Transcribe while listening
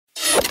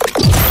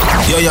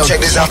Yo, check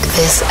this out.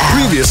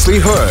 Previously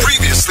heard.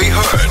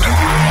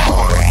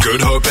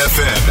 Good Hope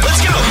FM.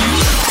 Let's go.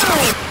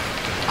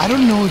 I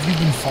don't know if you've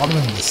been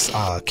following this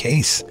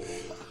case,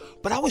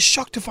 but I was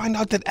shocked to find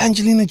out that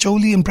Angelina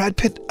Jolie and Brad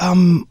Pitt are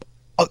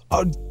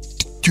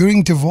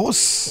during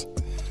divorce.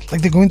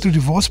 Like they're going through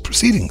divorce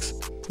proceedings.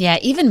 Yeah,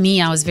 even me,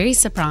 I was very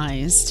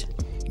surprised.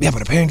 Yeah,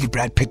 but apparently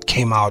Brad Pitt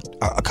came out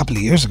a couple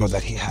of years ago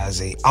that he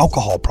has an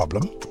alcohol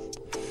problem,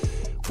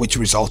 which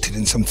resulted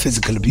in some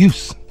physical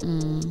abuse.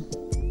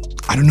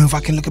 I don't know if I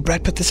can look at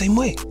Brad Pitt the same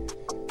way.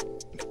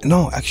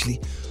 No, actually,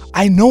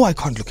 I know I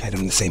can't look at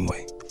him the same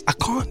way. I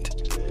can't.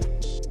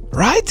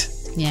 Right?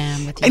 Yeah,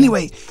 I'm with you.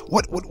 Anyway,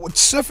 what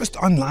surfaced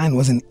online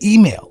was an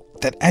email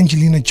that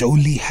Angelina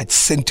Jolie had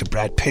sent to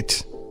Brad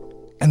Pitt.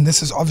 And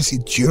this is obviously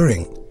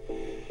during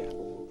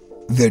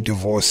their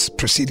divorce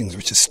proceedings,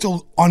 which is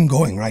still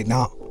ongoing right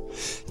now.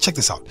 Check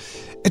this out.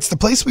 It's the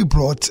place we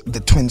brought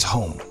the twins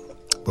home,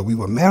 but we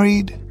were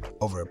married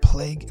over a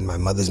plague in my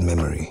mother's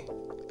memory.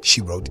 She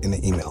wrote in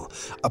an email,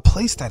 a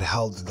place that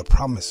held the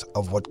promise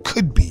of what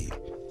could be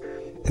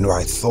and where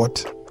I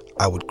thought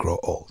I would grow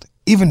old.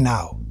 Even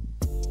now,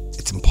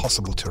 it's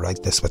impossible to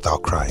write this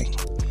without crying.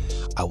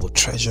 I will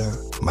treasure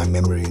my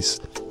memories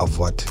of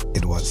what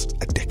it was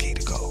a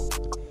decade ago.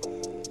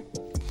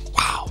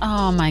 Wow.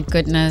 Oh my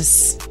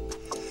goodness.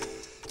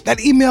 That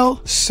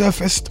email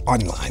surfaced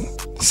online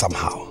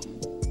somehow.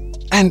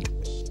 And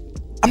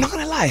I'm not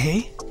gonna lie,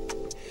 hey?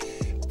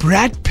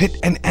 Brad Pitt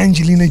and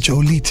Angelina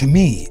Jolie to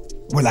me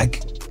were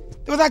like,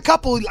 they were that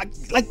couple,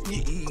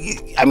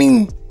 I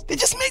mean, they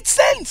just made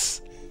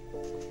sense.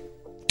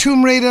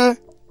 Tomb Raider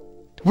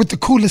with the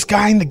coolest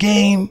guy in the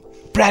game,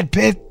 Brad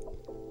Pitt.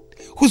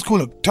 Who's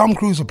cooler, Tom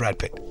Cruise or Brad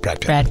Pitt? Brad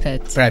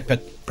Pitt.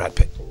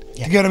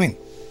 Yeah. You get what I mean?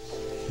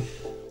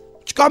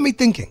 Which got me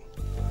thinking.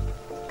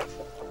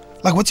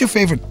 Like, what's your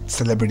favorite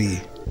celebrity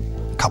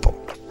couple?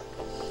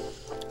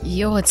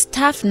 Yo, it's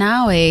tough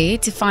now,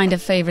 to find a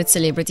favorite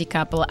celebrity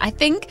couple. I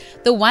think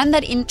the one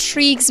that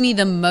intrigues me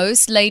the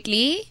most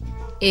lately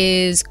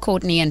is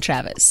Courtney and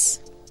Travis.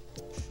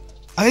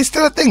 Are they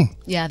still a thing?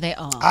 Yeah, they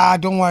are.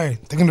 Don't worry.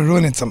 They're going to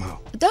ruin it somehow.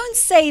 Don't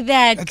say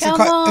that.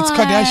 Come on. It's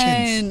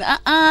Kardashians.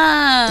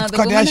 The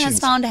woman Kardashians. has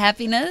found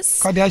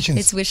happiness. Kardashians.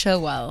 Let's wish her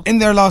well. In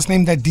their last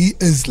name, that D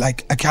is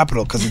like a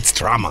capital because it's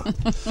drama.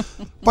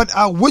 But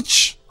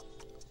which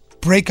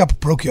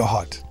breakup broke your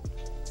heart?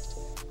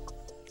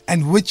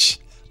 And which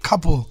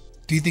couple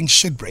do you think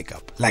should break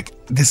up? Like,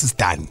 this is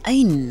done.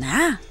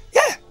 Nah.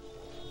 Yeah.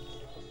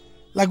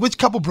 Like, which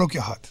couple broke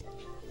your heart?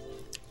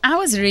 I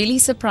was really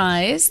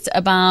surprised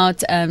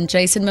about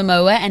Jason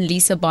Momoa and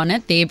Lisa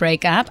Bonet, their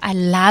breakup. I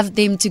love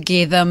them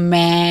together,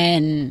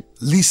 man.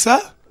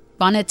 Lisa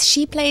Bonet,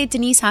 she played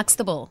Denise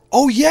Huxtable.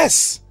 Oh,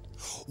 yes.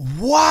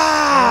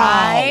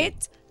 Wow.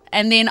 Right?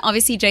 And then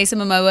obviously Jason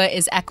Momoa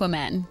is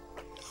Aquaman.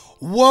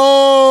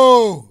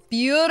 Whoa.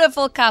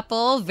 Beautiful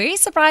couple. Very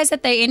surprised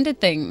that they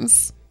ended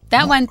things.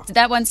 That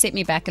one set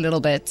me back a little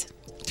bit.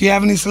 Do you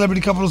have any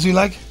celebrity couples you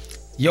like?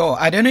 Yo,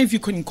 I don't know if you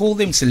can call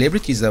them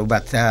celebrities though,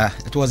 but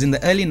it was in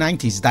the early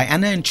 90s,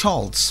 Diana and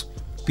Charles,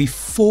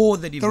 before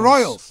the divorce. The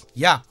Royals?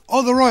 Yeah.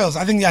 Oh, the Royals.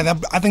 I think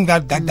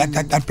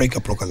that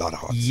breakup broke a lot of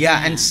hearts.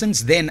 Yeah, and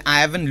since then,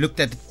 I haven't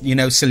looked at,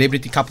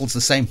 celebrity couples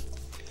the same.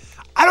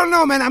 I don't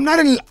know, man.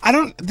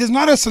 There's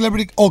not a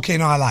celebrity. Okay,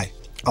 no, I lie.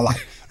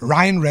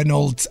 Ryan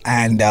Reynolds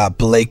and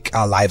Blake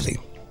Lively.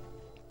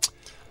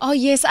 Oh,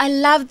 yes, I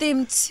love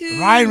them too.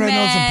 Ryan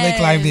Reynolds and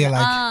Blake Lively are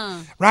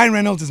like... Ryan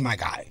Reynolds is my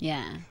guy.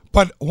 Yeah.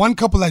 But one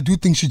couple I do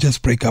think should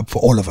just break up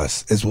for all of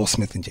us is Will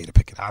Smith and Jada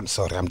Pinkett. I'm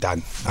sorry, I'm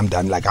done.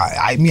 Like,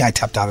 I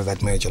tapped out of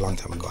that marriage a long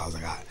time ago. I was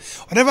like,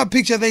 whatever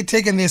picture they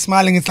take and they're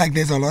smiling, it's like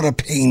there's a lot of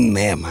pain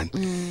there, man.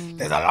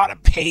 There's a lot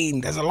of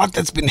pain. There's a lot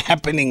that's been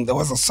happening. There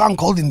was a song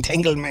called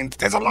Entanglement.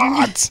 There's a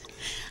lot.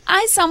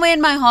 I, somewhere in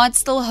my heart,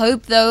 still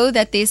hope, though,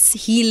 that there's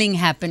healing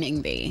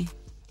happening there.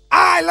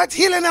 Let's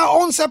heal in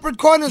our own separate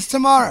corners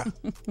tomorrow.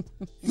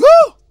 You.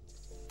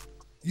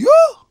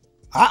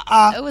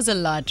 It was a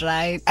lot,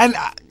 right? And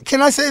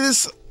can I say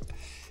this?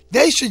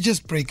 They should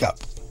just break up.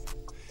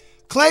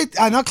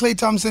 Not Klay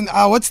Thompson.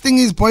 What's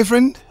Thingy's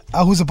boyfriend?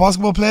 Who's a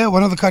basketball player?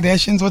 One of the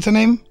Kardashians. What's her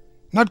name?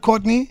 Not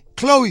Courtney.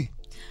 Khloe.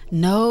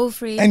 No,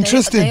 Fred. And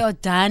Tristan. They are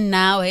done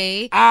now,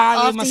 eh?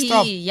 They must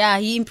stop.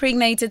 He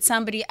impregnated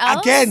somebody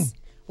else. Again.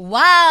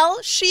 While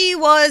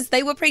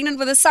they were pregnant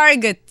with a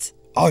surrogate.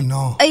 Oh,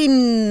 no.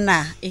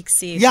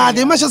 Yeah,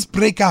 they must just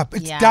break up.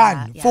 It's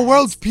done. For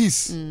world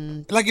peace.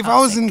 Like, if I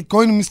wasn't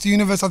going to Mr.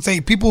 Universe, I'd say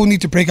people who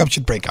need to break up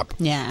should break up.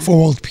 Yeah. For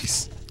world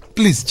peace.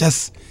 Please,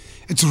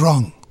 it's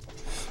wrong.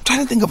 I'm trying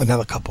to think of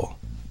another couple.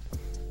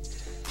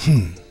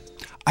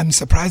 I'm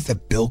surprised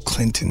that Bill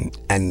Clinton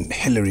and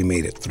Hillary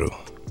made it through.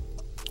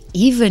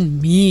 Even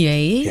me,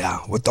 eh? Yeah,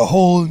 with the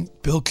whole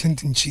Bill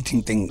Clinton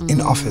cheating thing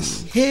in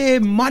office. Hey,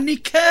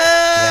 Monica!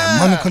 Yeah,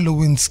 Monica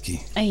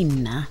Lewinsky.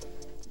 Nah.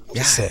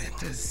 Just saying.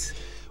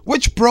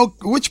 Which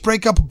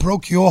breakup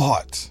broke your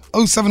heart?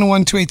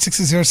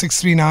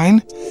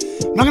 0712860639.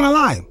 I'm not gonna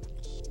lie.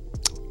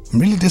 I'm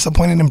really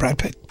disappointed in Brad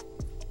Pitt.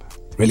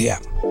 Really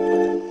am.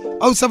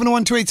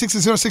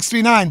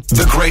 0712860639.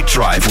 The Great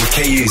Drive with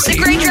The K-Easy.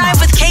 Great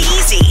Drive with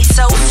K-Easy.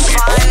 So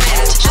fun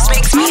and just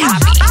makes me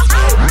happy.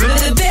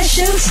 The best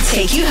show to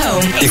take you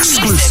home.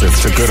 Exclusive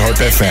to Good Hope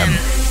FM.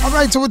 All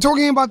right, so we're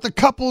talking about the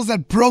couples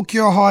that broke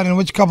your heart, and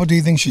which couple do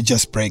you think should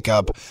just break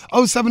up?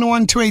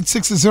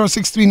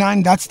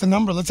 0712860639. That's the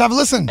number. Let's have a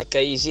listen.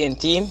 K-Easy and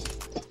team.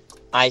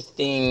 I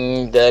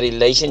think the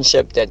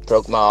relationship that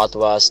broke my heart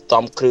was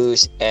Tom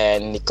Cruise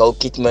and Nicole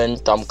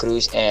Kidman, Tom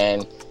Cruise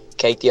and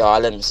Katie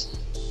Holmes.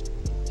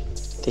 I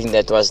think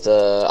that was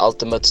the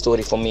ultimate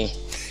story for me.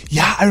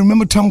 Yeah, I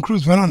remember Tom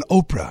Cruise went on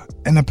Oprah,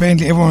 and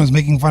apparently everyone was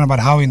making fun about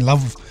how in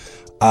love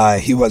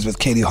he was with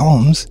Katie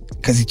Holmes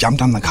because he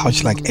jumped on the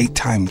couch like 8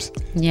 times.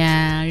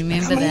 Yeah, I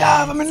remember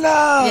that. I'm in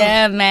love.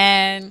 Yeah,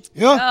 man.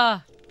 Yeah.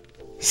 Oh.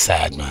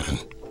 Sad, man.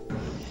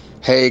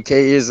 Hey,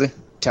 K-Easy,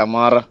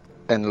 Tamara,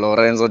 and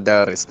Lorenzo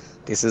Darius.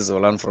 This is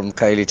Olan from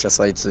Kylie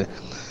Chasaitse.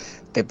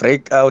 The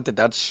breakout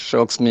that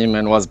shocks me,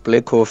 man, was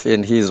Black Coffee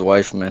and his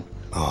wife, man.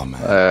 Oh,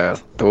 man.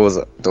 Those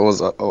are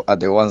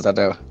the ones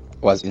that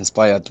was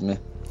inspired me.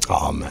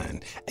 Oh,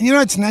 man. And you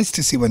know, it's nice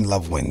to see when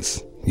love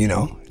wins. You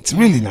know, it's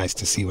really nice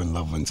to see when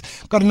love wins.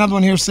 Got another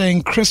one here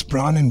saying Chris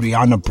Brown and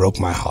Rihanna broke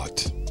my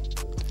heart.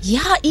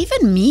 Yeah,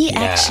 even me,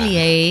 actually,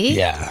 eh?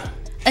 Yeah.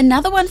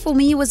 Another one for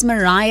me was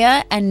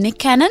Mariah and Nick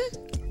Cannon.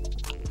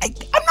 I'm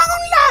not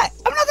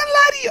gonna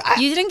lie to you.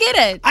 You didn't get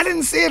it. I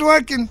didn't see it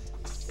working.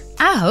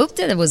 I hoped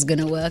that it was going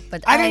to work,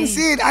 but I didn't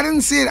see it.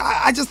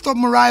 I just thought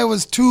Mariah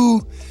was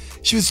too.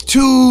 She was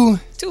too.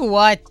 To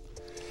what?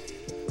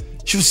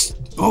 She was.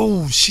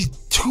 She's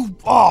too.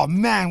 Oh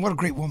man, what a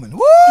great woman. Woo!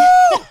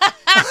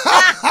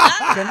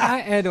 Can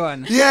I add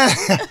one? Yeah.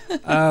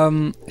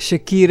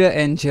 Shakira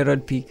and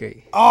Gerard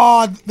Piqué.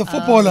 Oh, the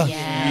footballer.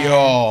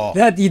 Yo.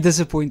 That he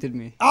disappointed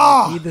me.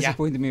 Oh, He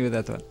disappointed me with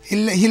that one.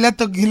 he let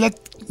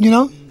you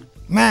know,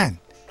 man.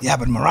 Yeah,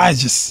 but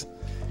Mariah's just.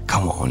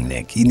 Come on,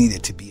 Nick. He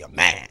needed to be a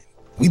man.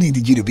 We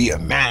needed you to be a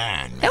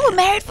man. They were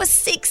married for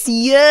 6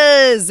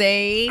 years,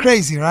 eh?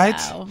 Crazy,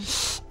 right?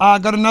 Wow.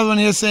 Got another one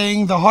here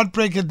saying the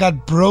heartbreaker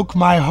that broke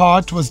my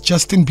heart was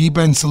Justin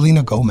Bieber and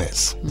Selena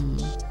Gomez.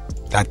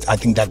 I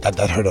think that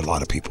hurt a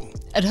lot of people.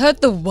 It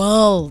hurt the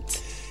world.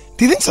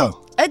 Do you think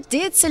so? It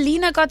did.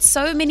 Selena got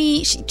so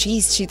many.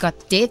 She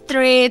got death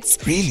threats.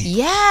 Really?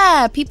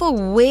 Yeah. People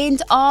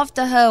went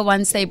after her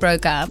once they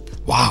broke up.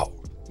 Wow.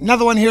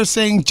 Another one here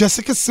saying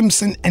Jessica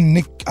Simpson and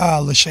Nick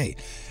Lachey.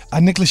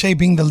 Nick Lachey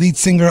being the lead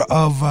singer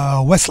of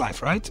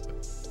Westlife, right?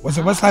 Was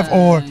it Westlife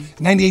or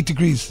 98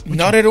 Degrees?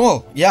 Not at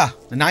all. Yeah.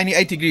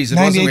 98 degrees. It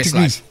 98 was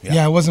Degrees.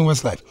 Yeah, it wasn't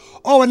Westlife.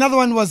 Oh, another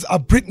one was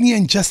Britney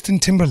and Justin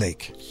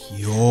Timberlake.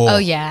 Oh,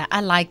 yeah.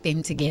 I like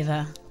them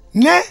together.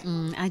 Nah?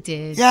 I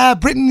did. Yeah,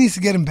 Britney needs to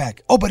get him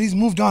back. Oh, but he's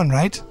moved on,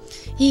 right?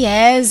 He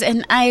has.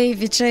 And I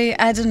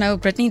don't know.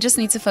 Britney just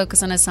needs to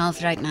focus on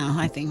herself right now,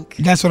 I think.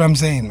 That's what I'm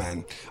saying,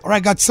 man. All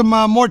right, got some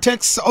more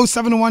texts.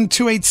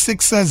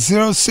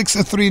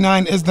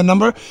 0712860639 is the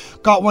number.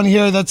 Got one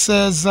here that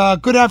says,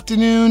 good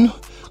afternoon,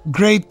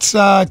 great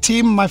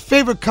team. My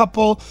favorite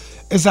couple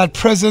is at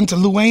present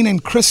Luane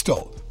and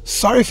Crystal.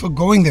 Sorry for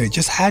going there,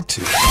 just had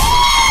to.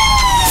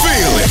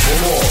 Feel it.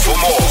 For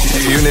more,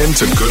 tune in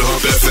to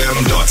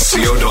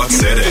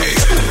goodhopefm.co.za.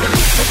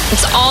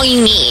 It's all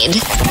you need.